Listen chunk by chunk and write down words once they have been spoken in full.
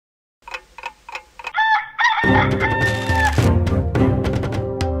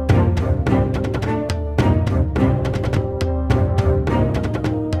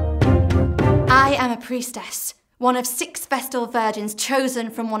I am a priestess, one of 6 Vestal virgins chosen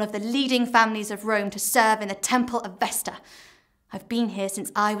from one of the leading families of Rome to serve in the temple of Vesta. I've been here since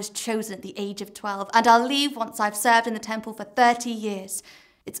I was chosen at the age of 12, and I'll leave once I've served in the temple for 30 years.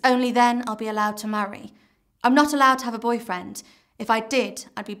 It's only then I'll be allowed to marry. I'm not allowed to have a boyfriend. If I did,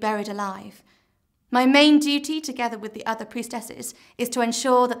 I'd be buried alive. My main duty, together with the other priestesses, is to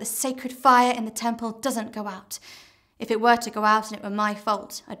ensure that the sacred fire in the temple doesn't go out. If it were to go out and it were my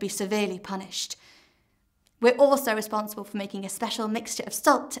fault, I'd be severely punished. We're also responsible for making a special mixture of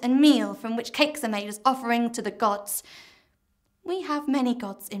salt and meal from which cakes are made as offering to the gods. We have many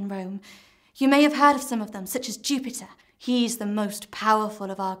gods in Rome. You may have heard of some of them, such as Jupiter. He's the most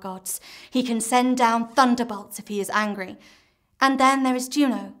powerful of our gods. He can send down thunderbolts if he is angry. And then there is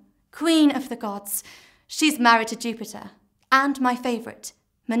Juno, queen of the gods. She's married to Jupiter. And my favourite,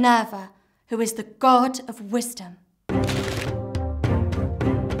 Minerva, who is the god of wisdom.